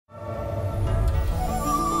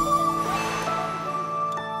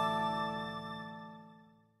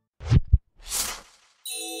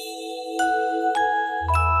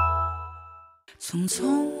匆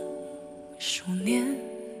匆数年，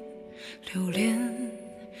流连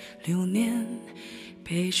流年，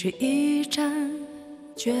背水一战，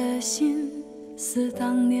决心似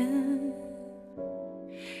当年。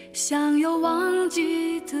想要忘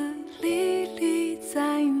记的历历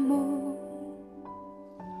在目，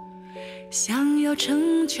想要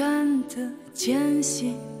成全的渐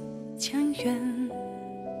行渐远，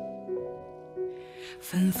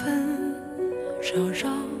纷纷扰扰，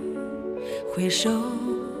回首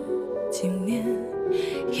经年，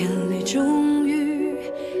眼泪终于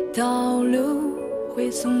倒流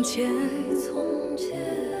回从前。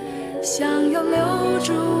想要留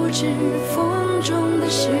住指缝中的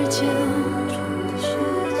时间，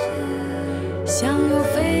想要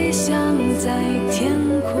飞翔在天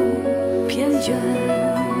空偏远，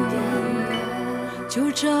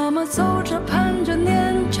就这么走着盼着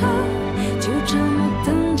念着，就这么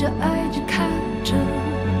等着爱着看着，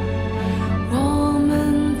我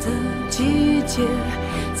们的季节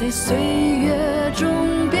在岁月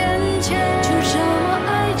中变迁，就这么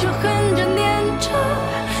爱着恨着念着，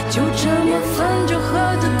就这么分着合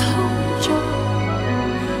着透着，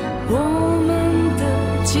我们的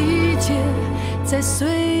季节在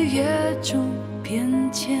岁月中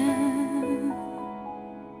变迁。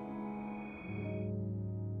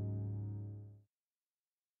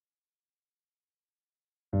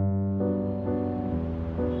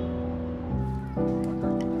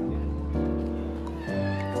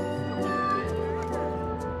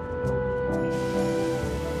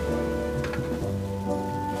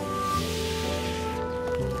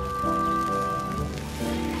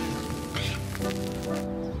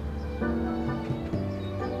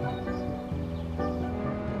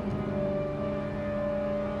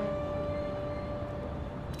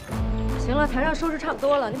行了，台上收拾差不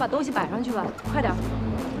多了，你把东西摆上去吧，快点。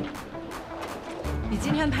你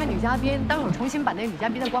今天拍女嘉宾，待会儿重新把那女嘉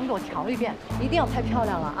宾的光给我调一遍，一定要拍漂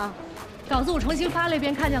亮了啊！稿子我重新发了一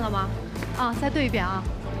遍，看见了吗？啊，再对一遍啊！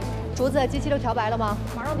竹子，机器都调白了吗？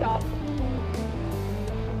马上调。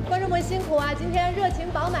观众们辛苦啊，今天热情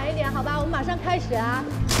饱满一点，好吧？我们马上开始啊！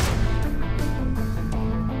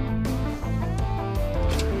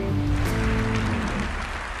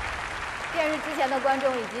 电视机前的观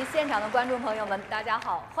众以及现场的观众朋友们，大家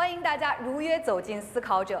好！欢迎大家如约走进《思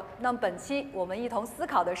考者》。那么本期我们一同思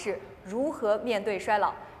考的是如何面对衰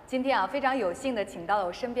老。今天啊，非常有幸的请到了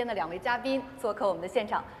我身边的2位嘉宾做客我们的现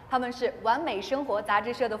场，他们是完美生活杂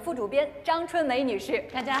志社的副主编张春梅女士，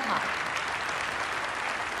大家好。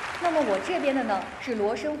那么我这边的呢是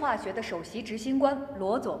罗生化学的首席执行官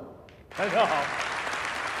罗总，大家好。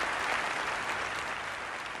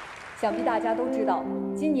 想必大家都知道，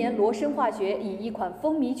今年罗生化学以一款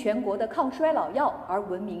风靡全国的抗衰老药而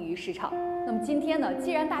闻名于市场。那么今天呢，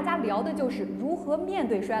既然大家聊的就是如何面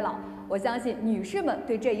对衰老，我相信女士们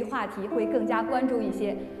对这一话题会更加关注一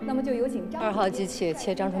些。那么就有请2号机器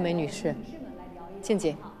切张春梅女士，静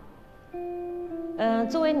静。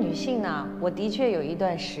作为女性呢，我的确有一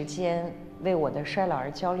段时间为我的衰老而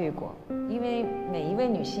焦虑过，因为每一位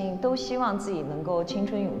女性都希望自己能够青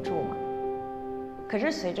春永驻嘛。 可是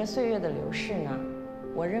随着岁月的流逝呢，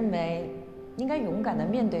我认为应该勇敢地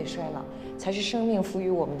面对衰老，才是生命赋予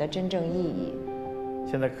我们的真正意义。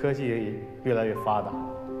现在科技也越来越发达，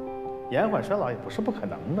延缓衰老也不是不可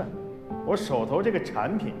能的。我手头这个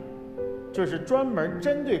产品，就是专门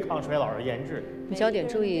针对抗衰老而研制。你焦点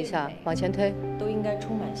注意一下，往前推。都应该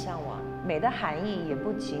充满向往。美的含义也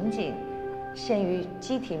不仅仅限于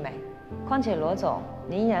机体美。况且罗总，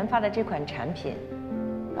您研发的这款产品。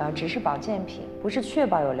 只是保健品，不是确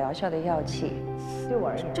保有疗效的药剂。对我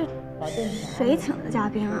而言，这保健品谁请的嘉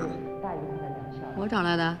宾啊？大于它的疗效。我找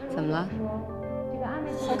来的，怎么了？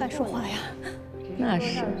好敢说话呀！那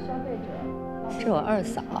是，这我2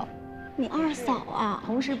嫂。你2嫂啊？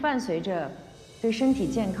同时伴随着对身体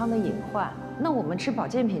健康的隐患，那我们吃保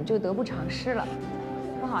健品就得不偿失了。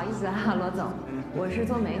不好意思啊，罗总，我是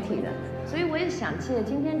做媒体的，所以我也想借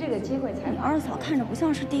今天这个机会采访。你2嫂看着不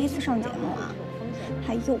像是第1次上节目啊。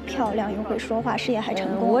 还又漂亮又会说话，事业还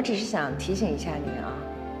成功。我只是想提醒一下您啊，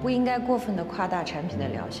不应该过分的夸大产品的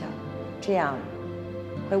疗效，这样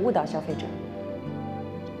会误导消费者。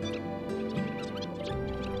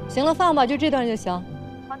行了，放吧，就这段就行。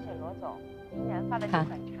况且罗总，您研发的这款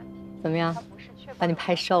产品怎么样？把你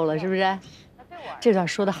拍瘦了是不是？这段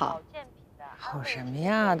说得好。好什么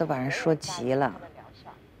呀？都把人说急了。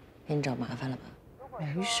给你找麻烦了吧？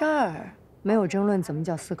没事儿，没有争论怎么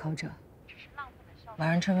叫思考者。 晚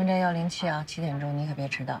上春风斋107啊，7点钟你可别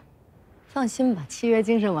迟到。放心吧，契约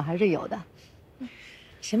精神我还是有的。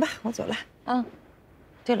行吧，我走了啊。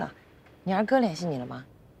对了，你二哥联系你了吗？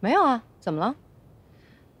没有啊，怎么了？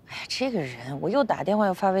哎呀，这个人，我又打电话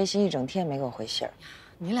又发微信，一整天没给我回信儿。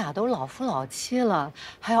你俩都老夫老妻了，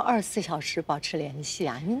还要24小时保持联系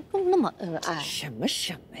啊？你都那么恩爱？什么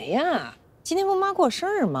呀？今天不妈过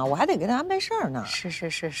生日吗？我还得给她安排事儿呢。是。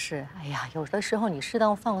哎呀，有的时候你适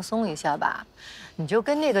当放松一下吧，你就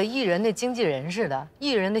跟那个艺人的经纪人似的，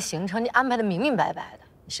艺人的行程你安排的明明白白的。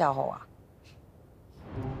你笑话我？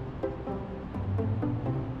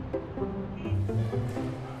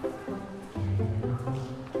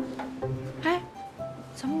哎，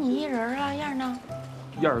怎么你一人啊？燕儿呢？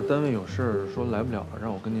燕儿单位有事说来不了了，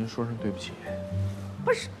让我跟您说声对不起。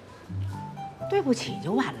不是，对不起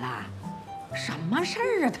就完了？什么事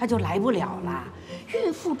儿啊？他就来不了了？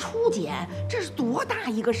孕妇初检，这是多大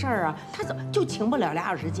一个事儿啊？他怎么就请不了2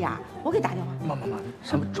小时假？我给打电话。妈，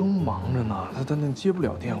他们正忙着呢，他那接不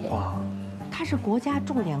了电话。他是国家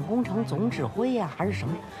重点工程总指挥呀，还是什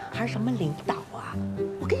么领导啊？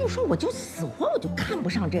我跟你说，我就死活我就看不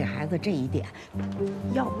上这孩子这一点。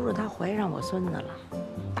要不是他怀上我孙子了，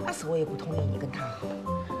打死我也不同意你跟他好，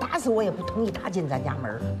打死我也不同意他进咱家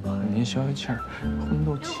门。妈，您消消气儿，婚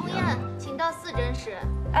都齐了。请到4诊室。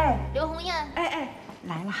哎，刘红艳。哎，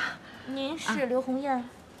来了。您是刘红艳？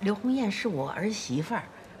刘红艳是我儿媳妇儿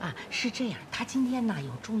啊。是这样，她今天呢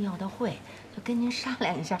有重要的会，就跟您商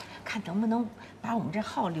量一下，看能不能把我们这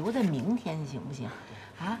号留在明天，行不行？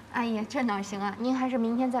啊？哎呀，这哪行啊！您还是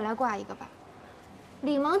明天再来挂一个吧。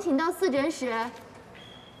李萌，请到4诊室。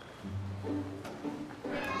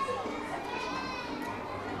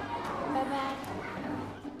拜拜。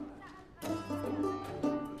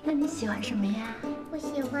那你喜欢什么呀？我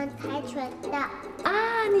喜欢跆拳道。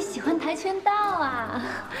啊，你喜欢跆拳道啊？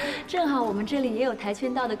正好我们这里也有跆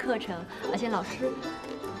拳道的课程，而且老师……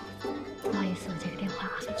不好意思，我接个电话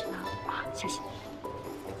啊，知道了啊，谢谢。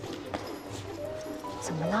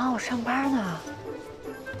怎么了？我上班呢。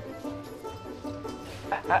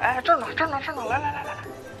哎，这儿呢，来。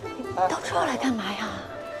你到这儿来干嘛呀？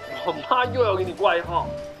我妈又要给你挂一号。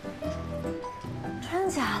真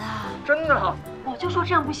假的？真的。我就说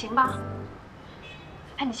这样不行吧。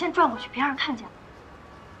哎，你先转过去，别让人看见。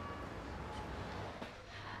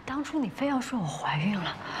当初你非要说我怀孕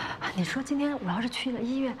了，你说今天我要是去了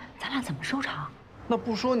医院，咱俩怎么收场？那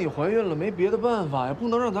不说你怀孕了，没别的办法呀，不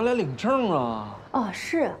能让咱俩领证啊。哦，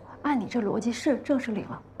是，按你这逻辑是证是领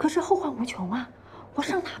了，可是后患无穷啊，我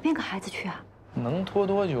上哪编个孩子去啊？能拖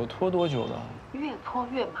多久拖多久的，越拖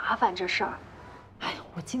越麻烦这事儿。哎呀，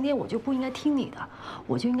我今天我就不应该听你的，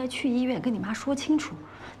我就应该去医院跟你妈说清楚。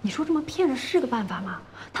你说这么骗着是个办法吗？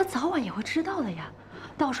她早晚也会知道的呀，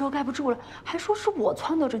到时候盖不住了，还说是我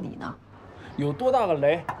撺掇着你呢。有多大个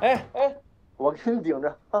雷？哎，我给你顶着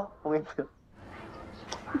啊，我给你顶。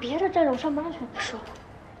你别这站着，我上班去。说，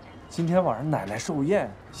今天晚上奶奶寿宴，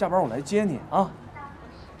下班我来接你啊。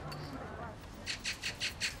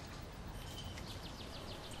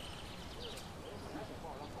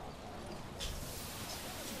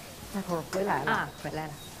大头回来了啊，回来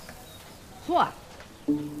了。嚯，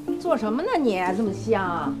做什么呢你？这么香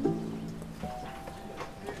啊？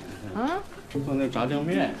做那炸酱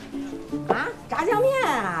面。啊，炸酱面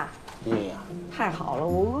啊？对呀。太好了，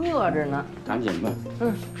我饿着呢。赶紧吧。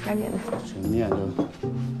赶紧的。这面都……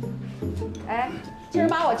哎，今儿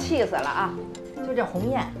把我气死了啊！就这鸿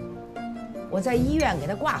雁，我在医院给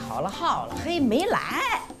他挂好了号了，嘿，没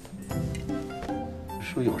来。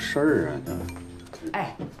是不是有事儿啊？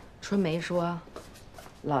哎，春梅说，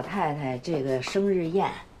老太太这个生日宴，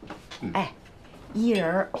哎，一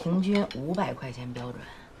人平均500块钱标准。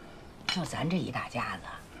就咱这一大家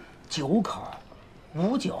子，9口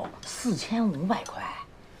，5酒4500块。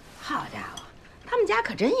好家伙，他们家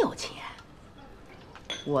可真有钱。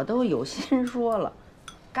我都有心说了，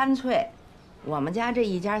干脆我们家这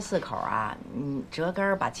一家4口啊，你折根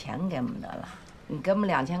儿把钱给我们得了，你给我们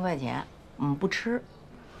2000块钱，我们不吃。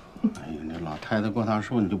哎呀，那老太太过大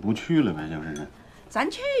寿你就不去了呗，就是。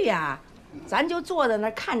咱去呀，咱就坐在那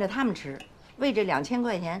儿看着他们吃，为这2000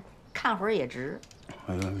块钱看会儿也值。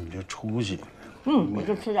哎呀，你这出息！我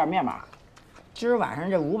就吃点面码。今儿晚上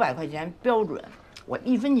这500块钱标准，我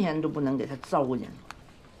1分钱都不能给他糟践。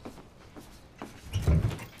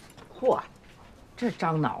嚯，这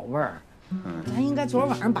张脑味儿！咱应该昨儿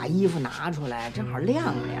晚上把衣服拿出来，正好晾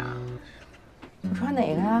晾。你穿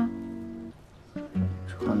哪个呀？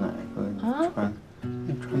穿哪个？啊？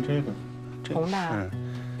你穿这个。红的。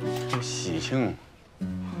这喜庆。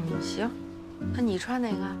行，那你穿哪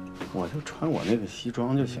个？我就穿我那个西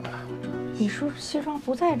装就行了。你说西装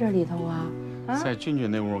不在这里头啊？在俊俊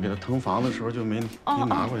那屋给他腾房的时候就没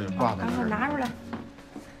拿过去，挂在那儿。拿出来。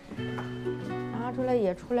拿拿出来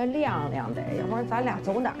也出来晾晾得，要不然咱俩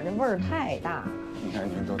走哪儿这味儿太大。你看，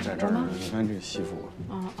你看都在这儿呢。你看这西服，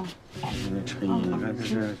你那衬衣，你看这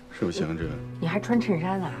是不行？这个你还穿衬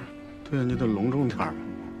衫啊？对呀，你得隆重点儿。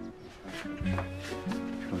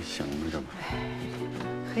这不行吗？这不。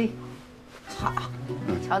嘿，好，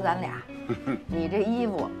瞧咱俩，你这衣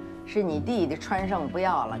服是你弟弟穿剩不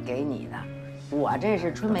要了给你的，我这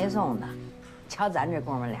是春梅送的。瞧咱这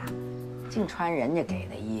哥们俩，净穿人家给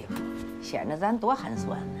的衣服，显得咱多寒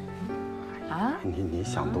酸呢。啊！你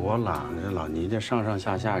想多了，这老倪这上上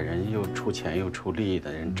下下人又出钱又出力的，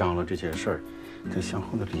人张罗这些事儿，得相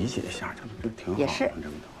互的理解一下，这不挺好？也是，这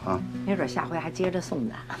么的啊，没准下回还接着送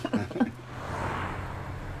咱。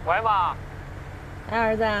喂，妈。哎，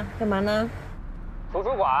儿子，干嘛呢？图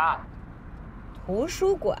书馆。图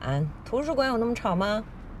书馆？图书馆有那么吵吗？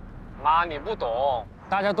妈，你不懂，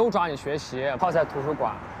大家都抓紧学习，泡在图书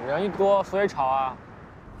馆，人一多，所以吵啊。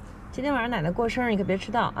今天晚上奶奶过生日，你可别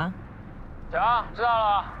迟到啊。行，知道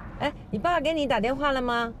了。哎，你爸给你打电话了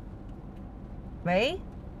吗？喂。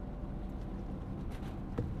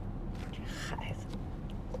这孩子。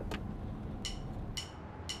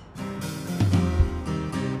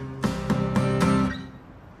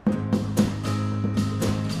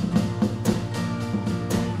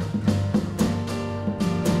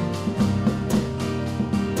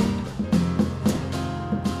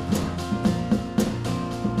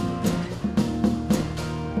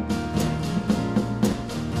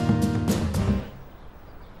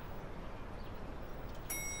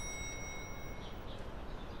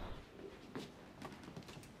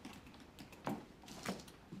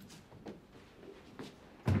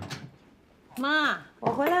妈，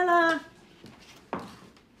我回来了。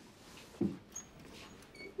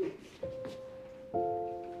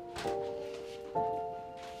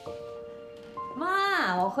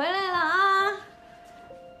妈，我回来了啊。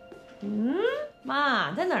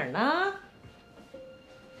妈在哪儿呢？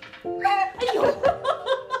哎呦，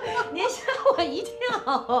您吓我一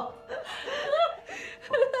跳。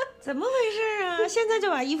怎么回事啊？现在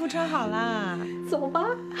就把衣服穿好了？走吧。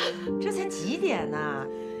这才几点呢？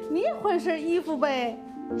你也换身衣服呗。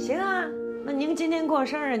行啊，那您今天过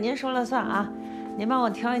生日，您说了算啊。您帮我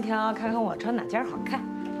挑一挑，看看我穿哪件好看。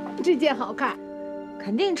这件好看。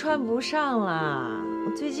肯定穿不上了，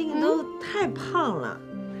我最近都太胖了。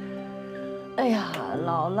哎呀，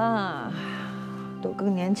老了，都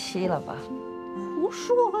更年期了吧？胡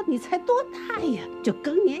说，你才多大呀？就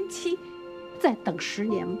更年期，再等10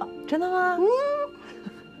年吧。真的吗？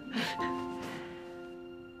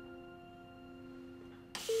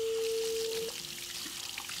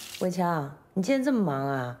伟强，你今天这么忙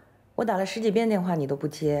啊？我打了10几遍电话，你都不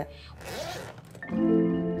接。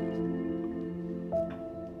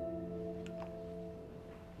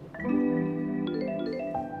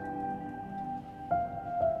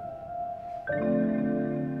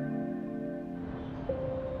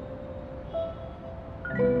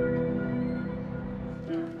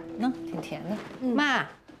挺甜的。妈。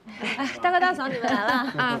哎，大哥大嫂，你们来了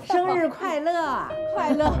啊！生日快乐，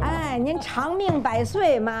快乐！哎，您长命百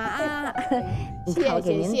岁嘛啊！你看我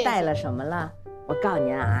给您带了什么了？我告诉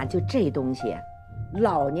您啊，就这东西，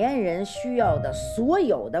老年人需要的所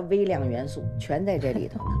有的微量元素全在这里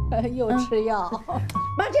头呢。又吃药？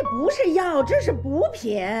妈，这不是药，这是补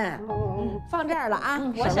品。放这儿了啊！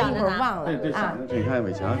我想一会儿忘了。对，想着。你看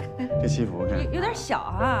伟强这西服，看有点小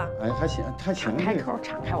啊。哎，还行，还行。开口，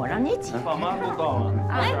敞开，我让你挤。爸妈都到了。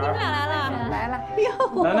哎，你们俩来了，来了。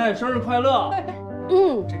哟，奶奶生日快乐！来，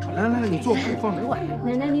你坐，放这。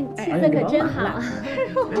奶奶，您气色可真好。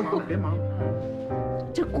别忙了。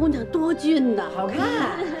这姑娘多俊呐，好看。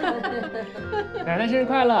奶奶生日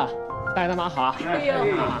快乐，大爷大妈好。哎呦，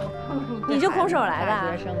你就空手来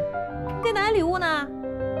的？学生，给奶奶礼物呢？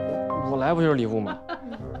我来不就是礼物吗？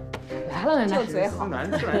来了，奶奶。就嘴好。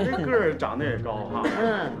男这个儿长得也高哈。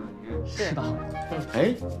是的。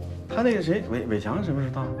哎，他那个谁，伟强什么时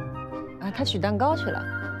候到？啊，他取蛋糕去了。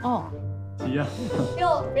哦，急呀。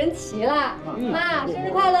哟，人齐了，妈，生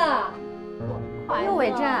日快乐！哟，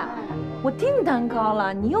伟珍，我订蛋糕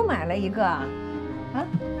了，你又买了一个，啊？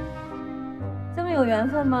这么有缘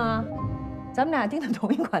分吗？咱们俩订的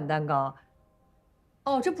同一款蛋糕。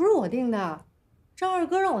哦，这不是我订的，张二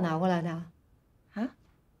哥让我拿过来的。啊？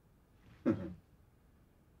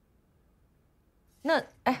那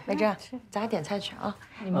哎，伟珍，咱俩点菜去啊！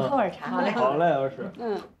你们喝会儿茶。好嘞，好嘞，老师。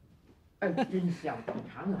哎，真香，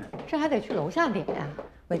尝尝。这还得去楼下点呀。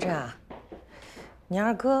伟珍啊，你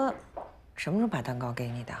二哥什么时候把蛋糕给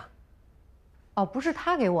你的？哦，不是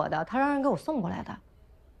他给我的，他让人给我送过来的。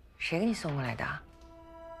谁给你送过来的？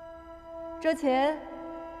哲琴，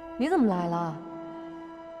你怎么来了？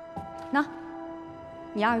那，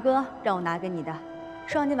你二哥让我拿给你的，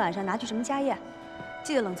说让你晚上拿去什么家宴，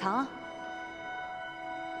记得冷藏啊。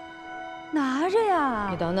拿着呀。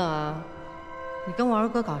你等等啊，你跟我二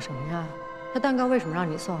哥搞什么呀？他蛋糕为什么让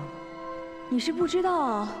你送？你是不知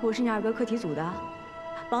道我是你二哥课题组的，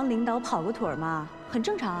帮领导跑个腿儿嘛，很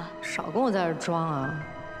正常啊。少跟我在这儿装啊！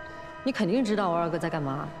你肯定知道我二哥在干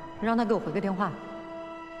嘛，让他给我回个电话。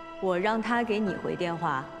我让他给你回电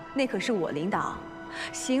话，那可是我领导。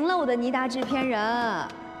行了，我的尼达制片人，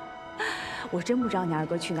我真不知道你二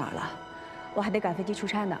哥去哪儿了，我还得赶飞机出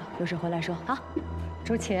差呢，有事回来说啊。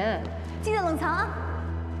周琴，记得冷藏啊。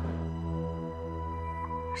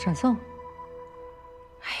闪送。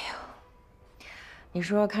你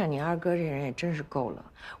说看你二哥这人也真是够了，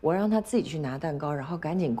我让他自己去拿蛋糕，然后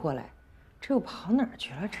赶紧过来，这又跑哪儿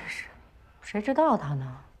去了？这是，谁知道他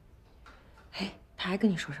呢？哎，他还跟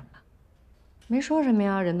你说什么了？没说什么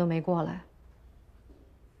呀，人都没过来。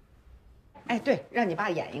哎，对，让你爸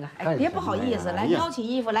演一个。哎，别不好意思，来撩起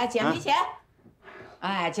衣服来，减肥前。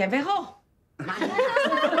哎，减肥后。妈呀，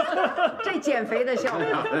这减肥的效果。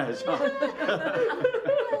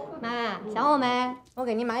妈，想我没？我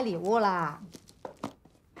给您买礼物啦。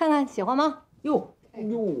看看喜欢吗？哟，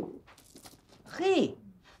嘿，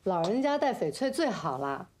老人家戴翡翠最好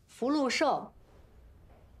了，福禄寿。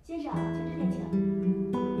先生，请这边请。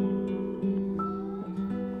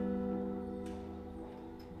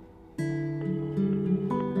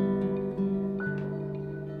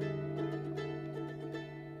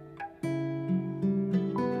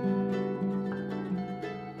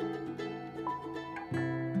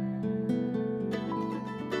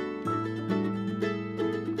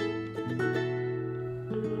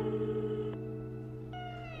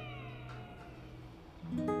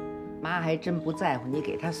妈还真不在乎你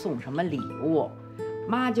给她送什么礼物，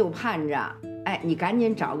妈就盼着，哎，你赶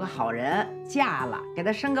紧找个好人嫁了，给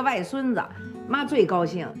她生个外孙子，妈最高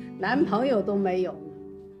兴。男朋友都没有，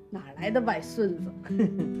哪来的外孙子？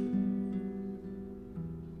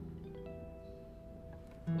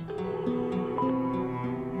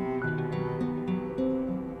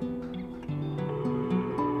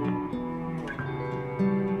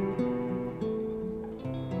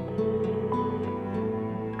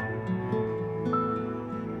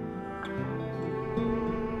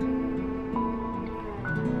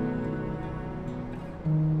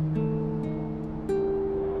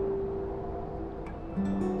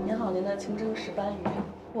清蒸石斑鱼，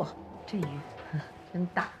哇，这鱼真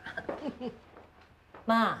大。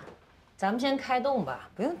妈，咱们先开动吧，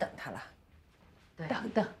不用等他了。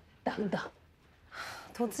等等，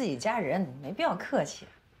都自己家人，没必要客气。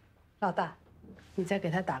老大，你再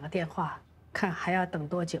给他打个电话，看还要等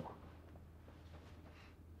多久？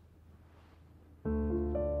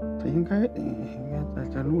他应该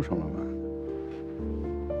在路上了吧？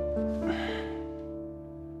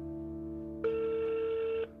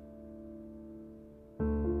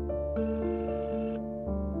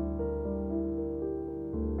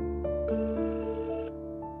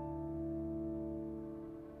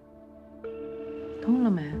通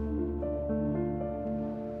了没？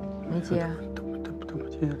没接。他不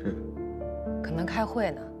接这个，可能开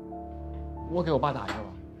会呢。我给我爸打一个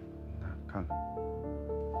吧。看看，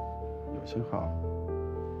有信号。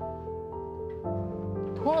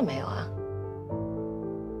通了没有啊？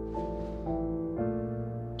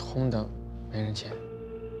通的，没人接。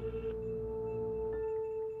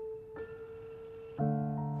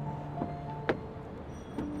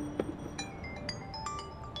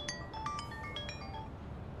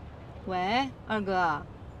喂，二哥，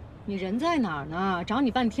你人在哪儿呢？找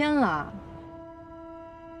你半天了。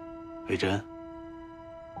伟珍，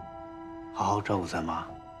好好照顾咱妈。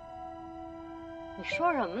你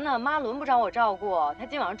说什么呢？妈轮不着我照顾，她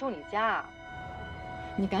今晚上住你家。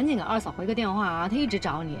你赶紧给二嫂回个电话啊，她一直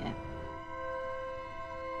找你。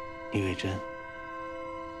李伟珍，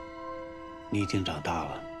你已经长大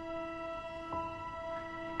了，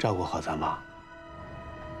照顾好咱妈。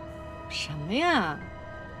什么呀？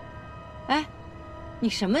哎，你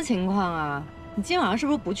什么情况啊？你今晚上是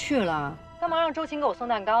不是不去了？干嘛让周琴给我送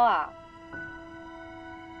蛋糕啊？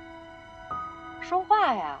说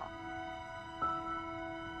话呀！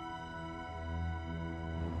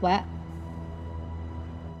喂。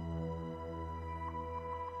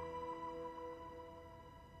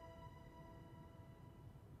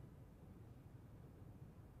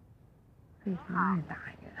为什么爱打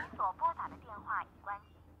人？您所拨打的电话已关机。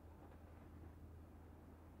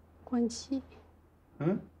关机。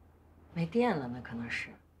嗯，没电了，那可能是。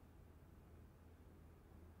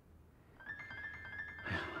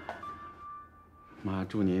哎呀，妈，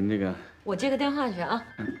祝您这个。我接个电话去啊。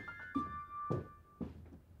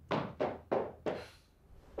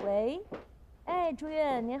喂，哎，朱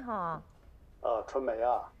院您好。春梅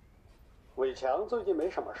啊，伟强最近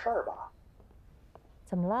没什么事儿吧？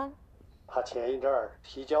怎么了？他前一阵儿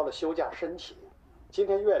提交了休假申请，今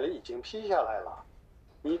天院里已经批下来了。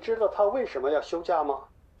你知道他为什么要休假吗？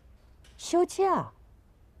休假？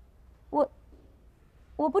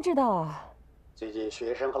我不知道啊。最近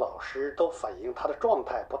学生和老师都反映他的状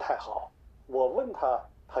态不太好，我问他，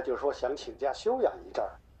他就说想请假休养一阵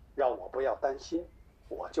儿，让我不要担心。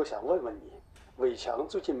我就想问问你，伟强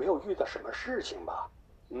最近没有遇到什么事情吧？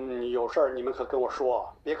有事儿你们可跟我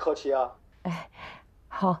说，别客气啊。哎，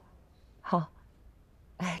好，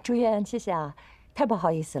哎，朱院，谢谢啊，太不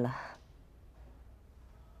好意思了。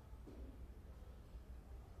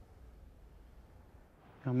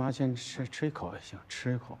让妈先吃一口也行，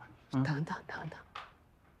吃一口。等等。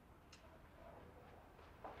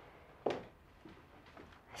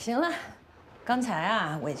行了，刚才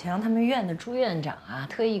啊，伟强他们院的朱院长啊，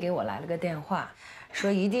特意给我来了个电话，说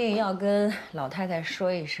一定要跟老太太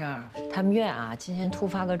说一声，他们院啊今天突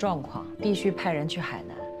发个状况，必须派人去海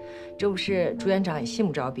南。这不是朱院长也信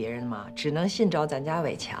不着别人吗？只能信着咱家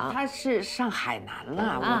伟强。他是上海南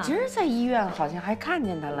了，我今儿在医院好像还看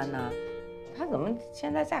见他了呢。他怎么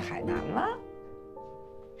现在在海南了？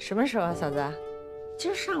什么时候啊，嫂子？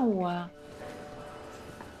今儿上午啊。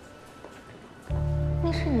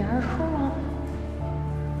那是你二叔吗？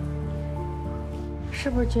是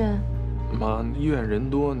不是君？妈，医院人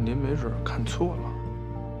多，您没准看错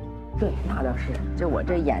了。对，那倒是，就我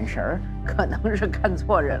这眼神儿，可能是看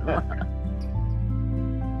错人了。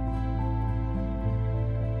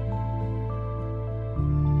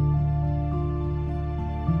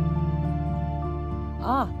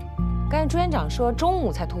啊，刚才朱院长说中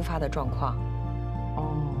午才突发的状况。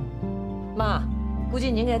哦，妈，估计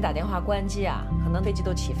您给他打电话关机啊，可能飞机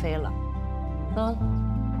都起飞了。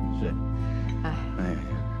是。哎。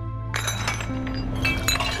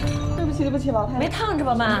对不起，老太太。没烫着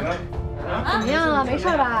吧，妈？怎么样啊？没事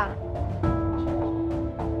吧？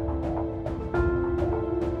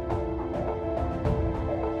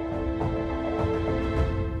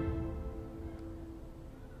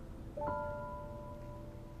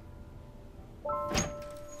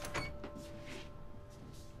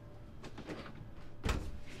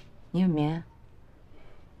倪永民，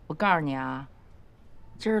我告诉你啊，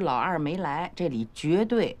今儿老二没来，这里绝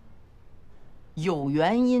对有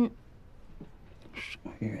原因。什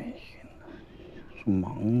么原因呢？是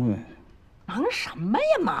忙呗。忙什么呀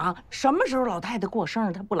忙？什么时候老太太过生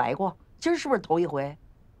日他不来过？今儿是不是头一回？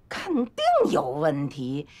肯定有问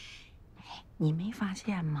题。哎，你没发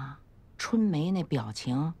现吗？春梅那表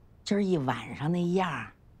情，今儿一晚上那样，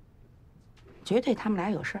绝对他们俩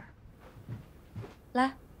有事儿。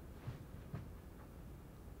来，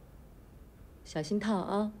小心烫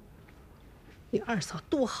啊！你二嫂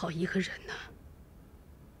多好一个人呐！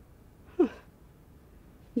哼，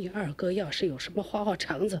你二哥要是有什么花花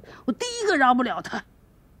肠子，我第一个饶不了他。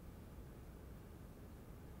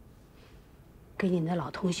给你那老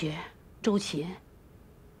同学周琴，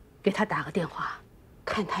给他打个电话，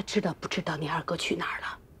看他知道不知道你二哥去哪儿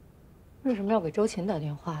了。为什么要给周琴打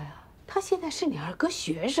电话呀？他现在是你二哥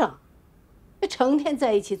学生，成天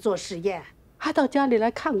在一起做实验，还到家里来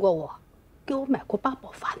看过我，给我买过8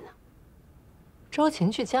宝饭呢。周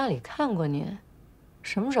琴去家里看过您，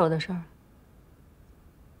什么时候的事儿？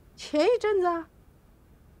前一阵子啊。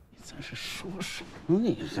你这是说什么？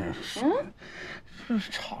你这是这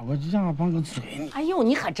是吵个架拌个嘴。哎呦，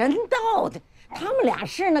你可真逗的！他们俩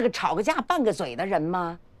是那个吵个架拌个嘴的人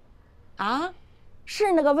吗？啊，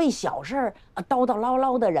是那个为小事叨叨唠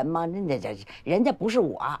唠的人吗？人家不是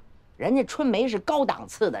我，人家春梅是高档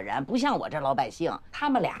次的人，不像我这老百姓。他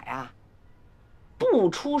们俩呀，不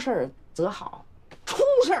出事儿则好，出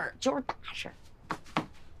事儿就是大事儿。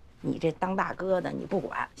你这当大哥的你不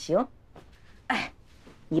管行，哎，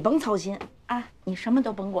你甭操心啊，你什么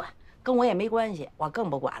都甭管，跟我也没关系，我更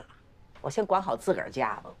不管了。我先管好自个儿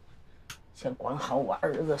家吧，先管好我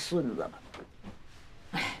儿子孙子吧。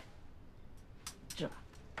哎，这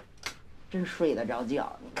真睡得着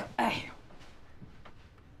觉，你看，哎呦，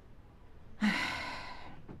哎。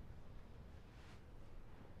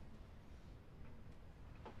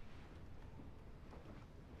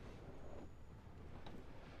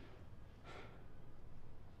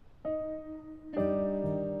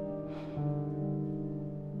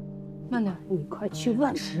慢点，你快去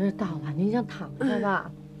问。知道了，您先躺下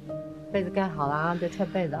吧。被子盖好了啊，别踹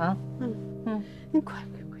被子啊。你快，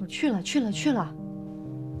我去了。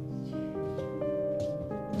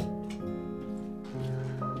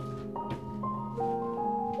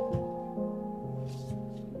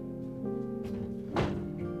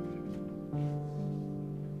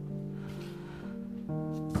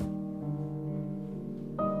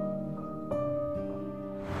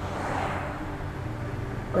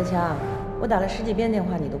何强，我打了10几遍电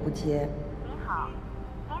话你都不接。您好，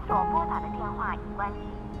您所拨打的电话已关机。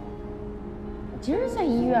今儿在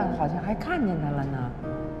医院好像还看见他了呢。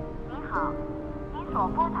您好，您所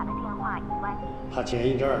拨打的电话已关机。他前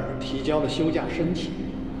一阵儿提交了休假申请，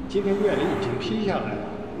今天院里已经批下来了。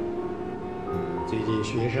最近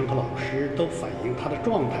学生和老师都反映他的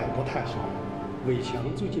状态不太好。伟强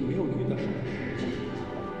最近没有遇到什么事情。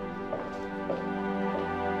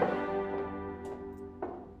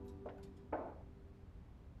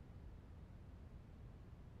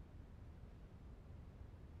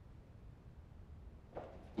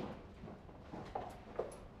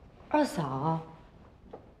二嫂，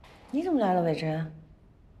你怎么来了，伟珍？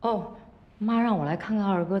哦，妈让我来看看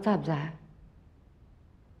二哥在不在。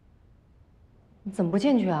你怎么不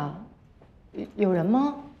进去啊？有人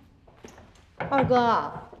吗？二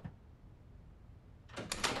哥。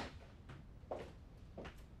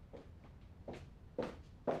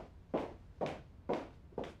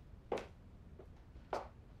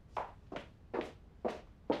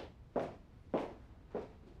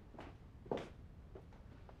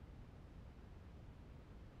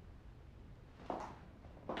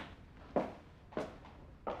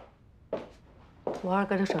我二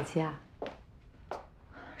哥的手机啊？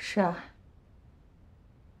是啊。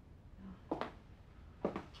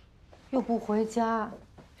又不回家，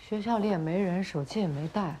学校里也没人，手机也没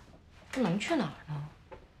带，这能去哪儿呢？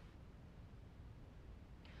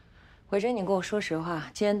伟珍，你跟我说实话，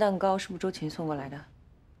今天蛋糕是不是周琴送过来的？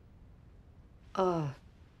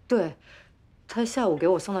对，他下午给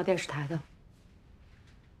我送到电视台的。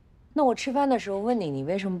那我吃饭的时候问你，你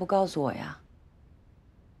为什么不告诉我呀？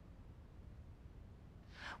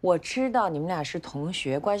我知道你们俩是同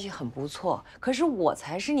学，关系很不错，可是我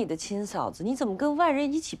才是你的亲嫂子，你怎么跟外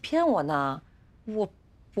人一起骗我呢？我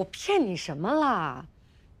骗你什么啦？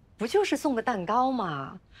不就是送个蛋糕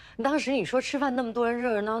吗？当时你说吃饭那么多人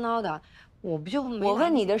热热闹闹的，我不就没……我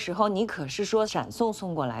问你的时候，你可是说闪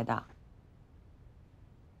送过来的。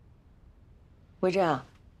维珍啊，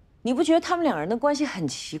你不觉得他们两人的关系很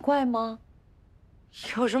奇怪吗？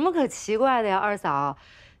有什么可奇怪的呀，二嫂？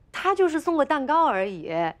他就是送个蛋糕而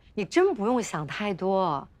已，你真不用想太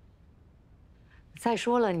多。再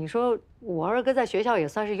说了，你说我二哥在学校也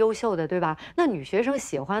算是优秀的，对吧？那女学生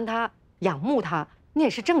喜欢他、仰慕他，那也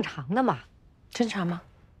是正常的嘛。正常吗？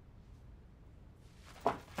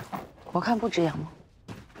我看不止仰慕。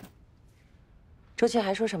周倩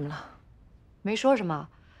还说什么了？没说什么，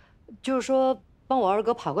就是说帮我二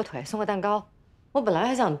哥跑个腿，送个蛋糕。我本来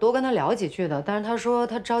还想多跟他聊几句的，但是他说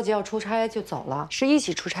他着急要出差就走了。是一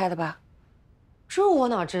起出差的吧？这我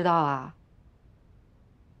哪知道啊！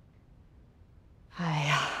哎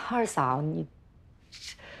呀，二嫂，你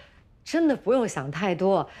真的不用想太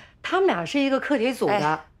多，他们俩是一个课题组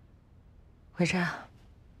的。慧珍，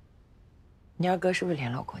你二哥是不是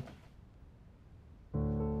联络过你？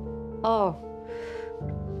哦，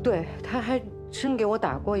对，他还真给我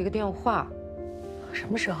打过一个电话。什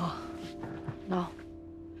么时候？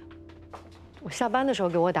我下班的时候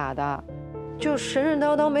给我打的，就神神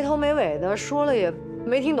叨叨、没头没尾的，说了也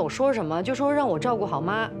没听懂说什么，就说让我照顾好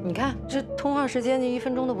妈。你看这通话时间就1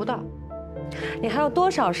分钟都不到，你还有多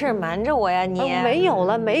少事瞒着我呀你？没有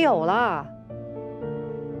了，没有了。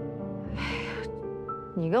哎呀，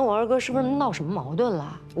你跟我二哥是不是闹什么矛盾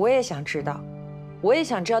了？我也想知道，我也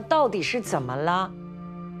想知道到底是怎么了。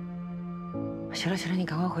行了行了，你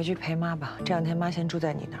赶快回去陪妈吧，这2天妈先住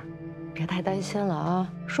在你那儿。别太担心了啊，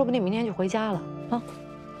说不定明天就回家了啊！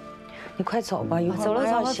你快走吧，一会儿走了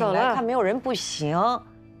妈要醒来看没有人不行。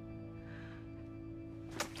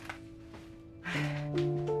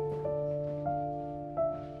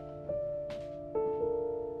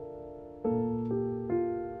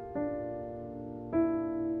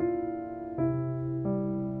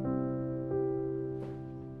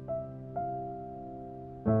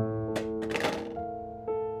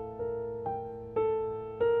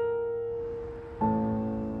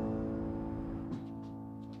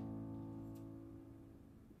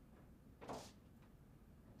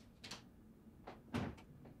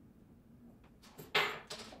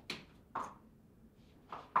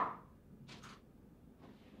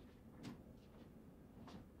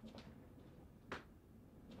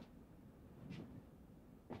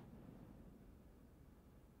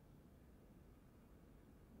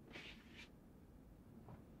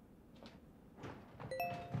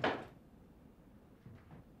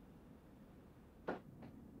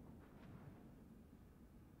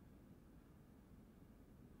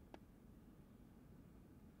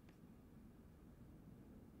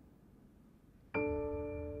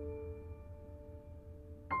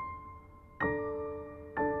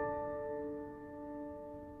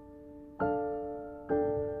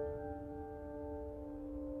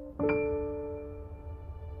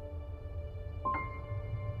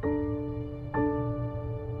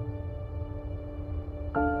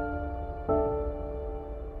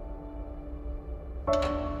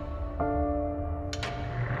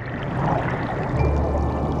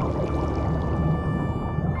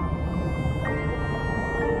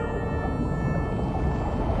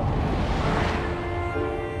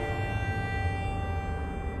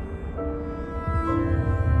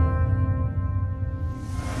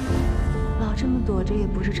么躲着也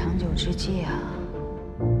不是长久之计啊。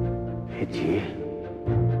别急，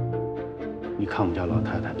你看我们家老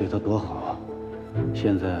太太对她多好啊！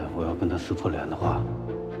现在我要跟她撕破脸的话，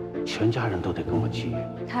全家人都得跟我急。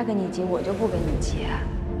他跟你急，我就不跟你急。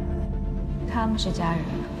他们是家人，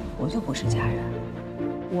我就不是家人。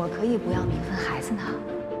我可以不要名分，孩子呢？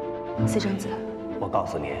私生子。我告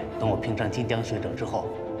诉你，等我评上金奖学者之后，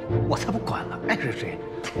我才不管呢，爱谁谁。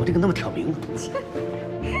我这个那么挑明呢。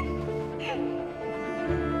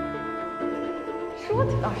说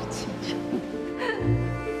的倒是清楚。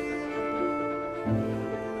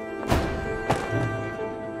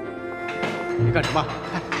你干什么？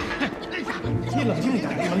你冷静一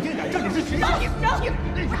点，冷静一点，这里是学校。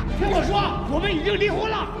听我说，我们已经离婚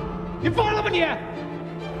了，你疯了吧你？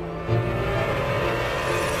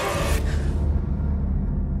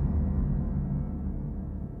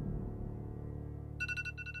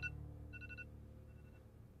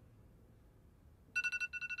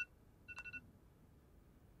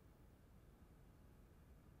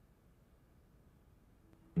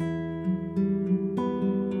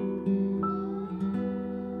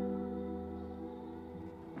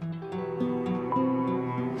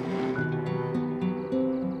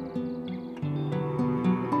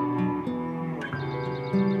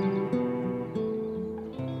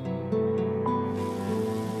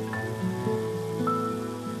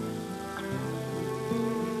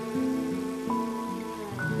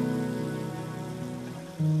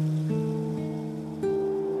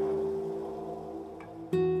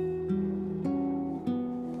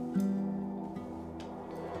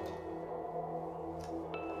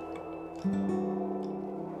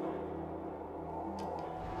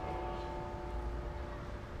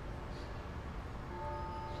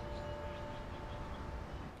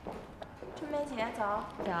春梅姐早。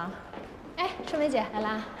早。哎，春梅姐来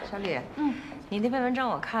啦。小李，你那篇文章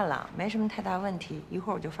我看了，没什么太大问题，一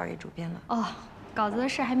会儿我就发给主编了。哦，稿子的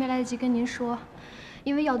事还没来得及跟您说，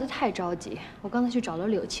因为要得太着急，我刚才去找了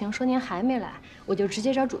柳青，说您还没来，我就直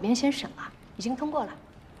接找主编先审了，已经通过了，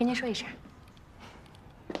跟您说一声。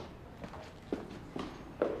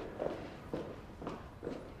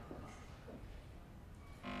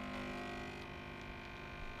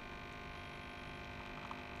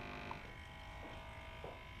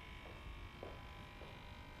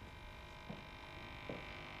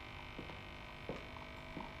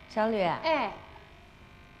小吕，哎，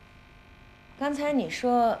刚才你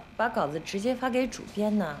说把稿子直接发给主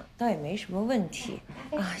编呢，倒也没什么问题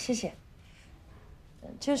啊，谢谢。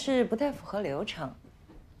就是不太符合流程。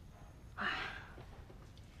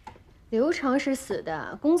流程是死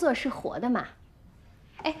的，工作是活的嘛。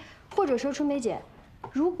哎，或者说春梅姐，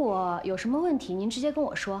如果有什么问题，您直接跟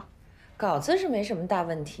我说。稿子是没什么大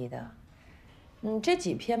问题的，这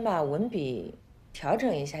几篇吧，文笔调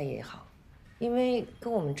整一下也好。因为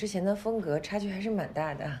跟我们之前的风格差距还是蛮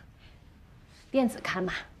大的。电子刊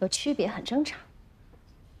嘛，有区别很正常。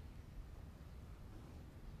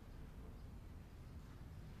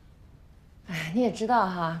哎，你也知道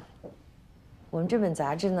哈，我们这本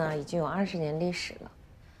杂志呢已经有20年历史了。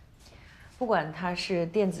不管它是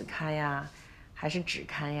电子刊呀，还是纸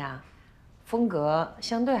刊呀，风格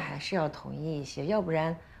相对还是要统一一些，要不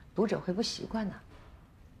然读者会不习惯的。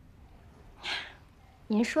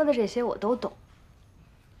您说的这些我都懂，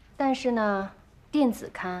但是呢，电子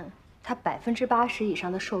刊它80%以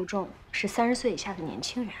上的受众是30岁以下的年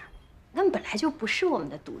轻人，他们本来就不是我们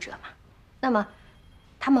的读者嘛。那么，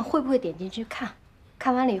他们会不会点进去看？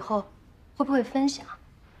看完了以后，会不会分享？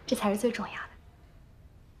这才是最重要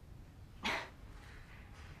的。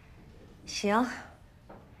行，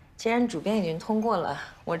既然主编已经通过了，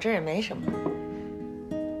我这也没什么。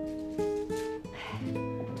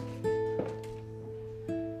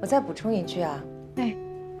我再补充一句啊，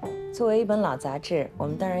作为一本老杂志，我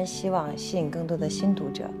们当然希望吸引更多的新读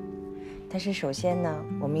者，但是首先呢，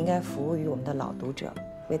我们应该服务于我们的老读者，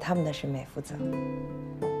为他们的审美负责。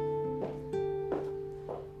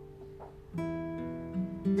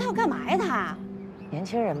他要干嘛呀？他年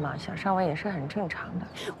轻人嘛，想上位也是很正常的。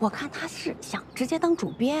我看他是想直接当主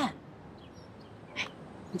编。哎，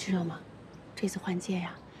你知道吗？这次换届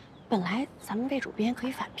呀，本来咱们魏主编可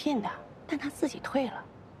以返聘的，但他自己退了。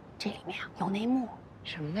这里面啊有内幕。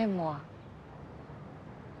什么内幕啊？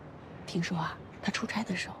听说啊，他出差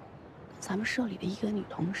的时候，咱们社里的一个女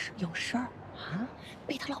同事有事儿啊，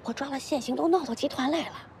被他老婆抓了现行，都闹到集团来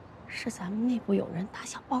了。是咱们内部有人打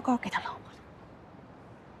小报告给他老婆的。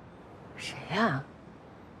谁呀？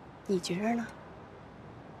你觉着呢？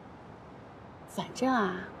反正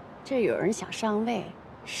啊，这有人想上位，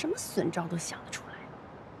什么损招都想得出来。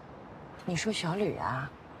你说小吕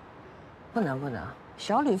啊？不能，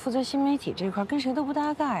小吕负责新媒体这块，跟谁都不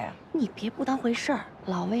搭嘎呀。你别不当回事儿，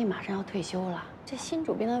老魏马上要退休了，这新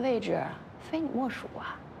主编的位置非你莫属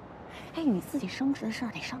啊。哎，你自己升职的事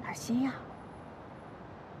儿得上点心呀。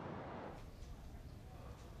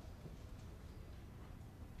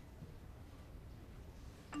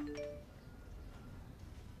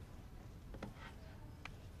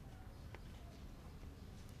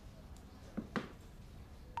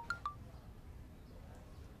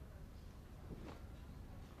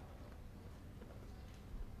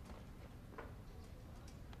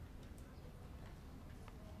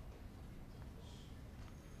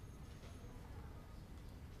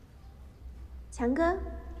 强哥，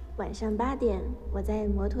晚上8点，我在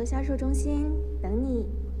摩托销售中心等你。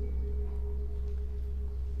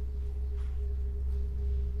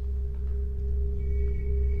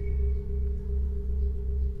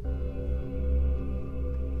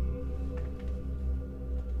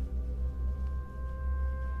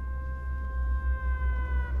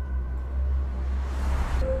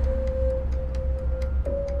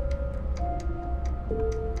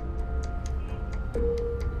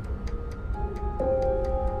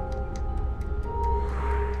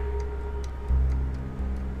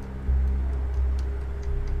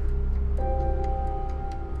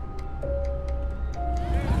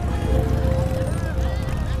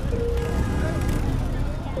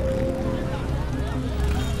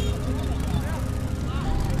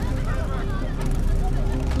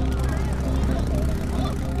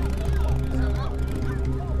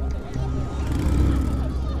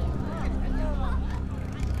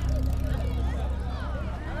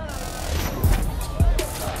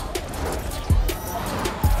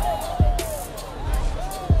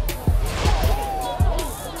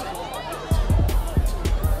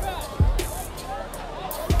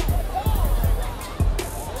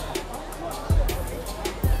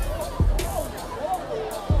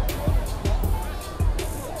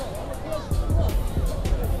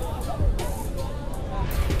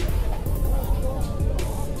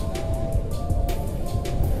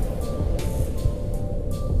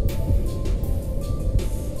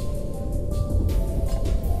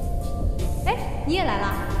你也来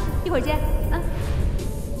了，一会儿见，啊。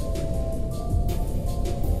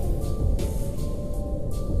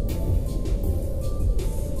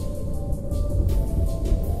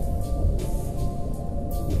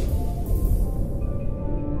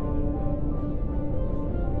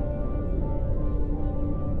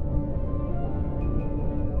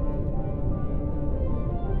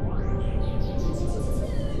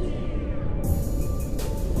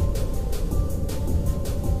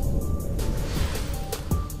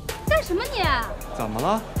什么你？怎么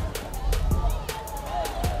了？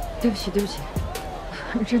对不起，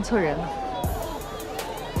认错人了。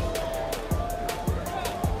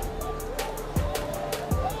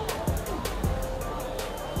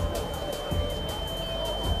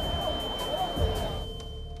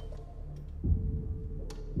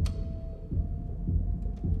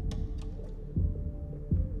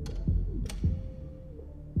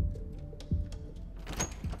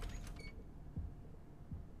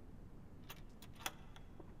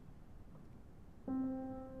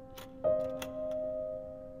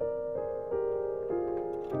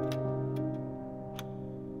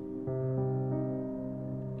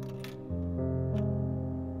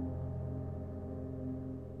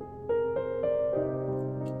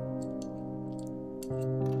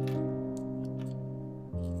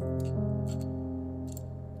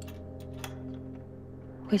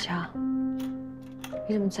慧强，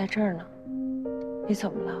你怎么在这儿呢？你怎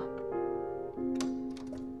么了？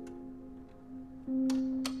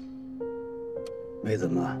没怎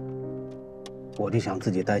么，我就想自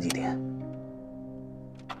己待几天。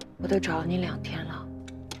我都找了你2天了，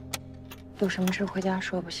有什么事回家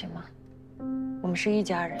说不行吗？我们是一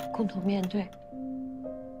家人，共同面对。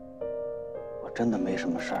我真的没什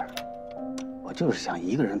么事儿，我就是想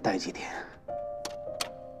一个人待几天。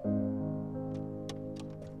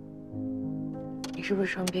你是不是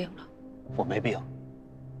生病了？我没病。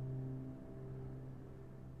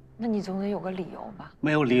那你总得有个理由吧？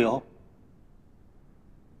没有理由。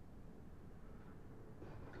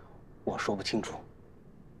我说不清楚。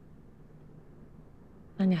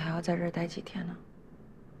那你还要在这儿待几天呢？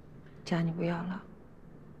家你不要了，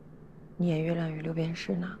你演月亮与六便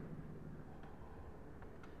士呢。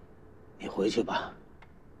你回去吧，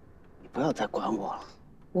你不要再管我了。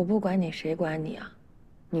我不管你，谁管你啊？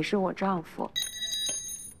你是我丈夫。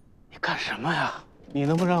你干什么呀？你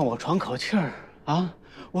能不能让我喘口气儿啊？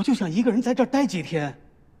我就想一个人在这儿待几天。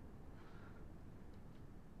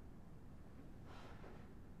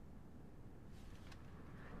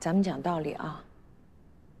咱们讲道理啊，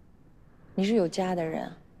你是有家的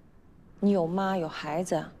人，你有妈有孩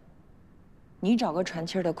子，你找个喘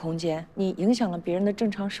气儿的空间，你影响了别人的正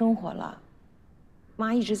常生活了。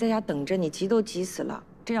妈一直在家等着你，急都急死了。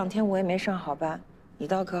这2天我也没上好班，你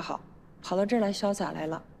倒可好，跑到这儿来潇洒来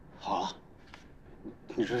了。好了，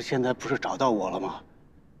你这现在不是找到我了吗？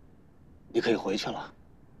你可以回去了。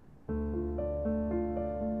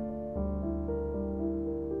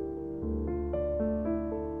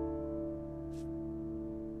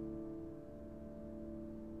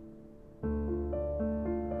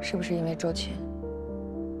 是不是因为周琴？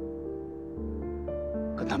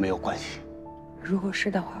跟他没有关系。如果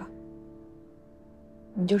是的话，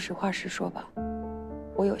你就实话实说吧，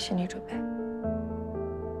我有心理准备。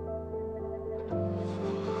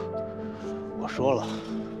我说了，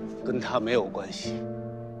跟他没有关系。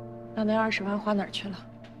那20万花哪儿去了？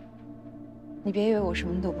你别以为我什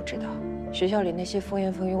么都不知道，学校里那些风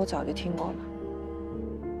言风语我早就听过了。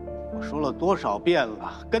 我说了多少遍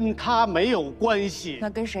了，跟他没有关系。那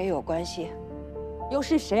跟谁有关系？又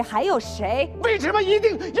是谁？还有谁？为什么一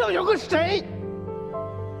定要有个谁？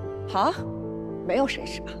好，没有谁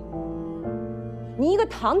是吧？你一个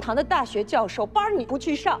堂堂的大学教授，班你不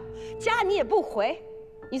去上，家你也不回，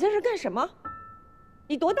你在这干什么？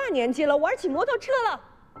你多大年纪了，玩起摩托车了？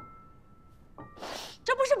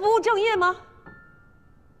这不是不务正业吗？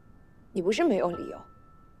你不是没有理由。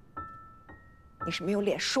 你是没有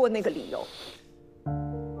脸说那个理由。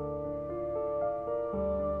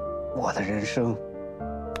我的人生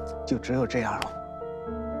就只有这样了。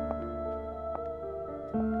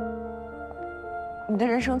你的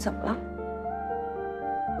人生怎么了？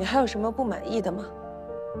你还有什么不满意的吗？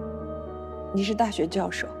你是大学教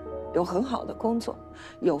授，有很好的工作，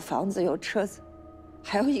有房子，有车子，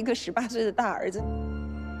还有一个18岁的大儿子。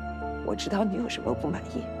我知道你有什么不满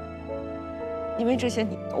意，因为这些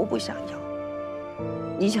你都不想要。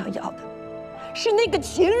 你想要的是那个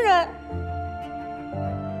情人。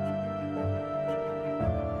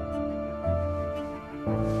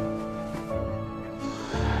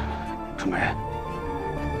春梅，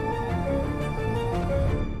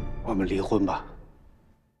我们离婚吧。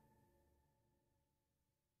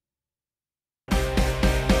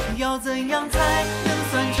要怎样才能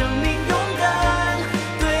算证明勇敢？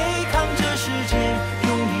对抗这世界，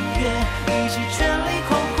用音乐一起全力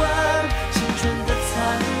狂欢。 青春的灿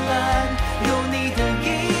烂，有你的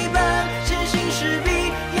一半，前行势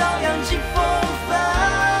必要扬起风帆。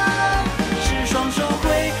是双手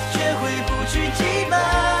挥，却挥不去羁绊。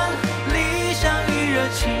理想与热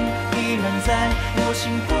情依然在我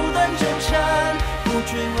心不断纠缠，不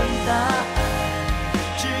追问答案，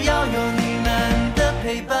只要有你们的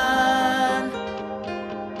陪伴。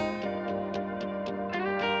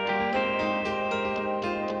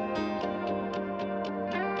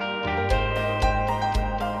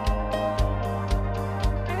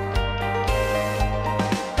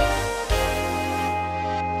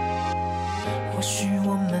 或许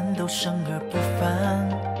我们都生而不凡，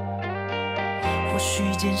或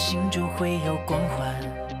许艰辛就会有光环，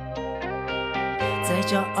在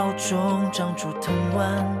骄傲中长出藤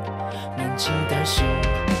蔓。年轻的心，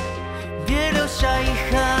别留下遗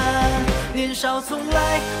憾。年少从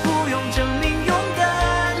来不用证明勇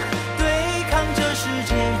敢，对抗这世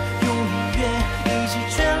界，用音乐一起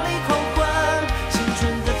全力狂欢。青春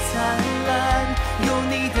的灿烂，有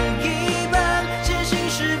你的一半，前行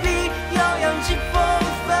势必要扬起风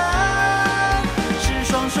帆。是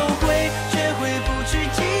双手挥，却挥不去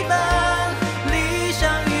羁绊。理想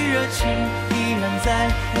与热情依然在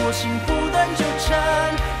我心不断纠缠，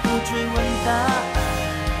不追问答案，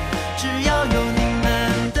只要有你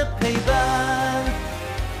们的陪伴。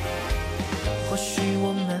或许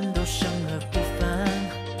我们都生而不凡，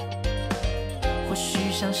或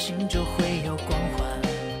许相信就会有光环，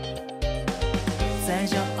在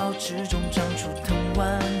骄傲之中长出藤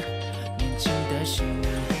蔓。年轻的心，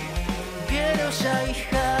别留下遗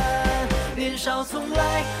憾。年少从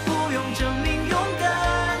来不用证明勇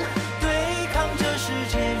敢，对抗这世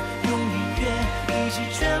界，用音乐一起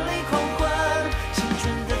全力狂欢。青春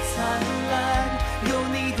的灿烂，有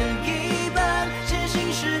你的一半，前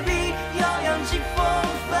行势必要扬起风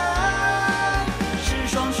帆。是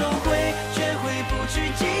双手挥，却挥不去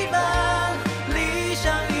羁绊。理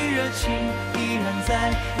想与热情依然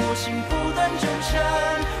在我心不断纠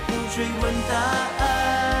缠，不追问答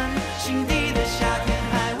案，心底。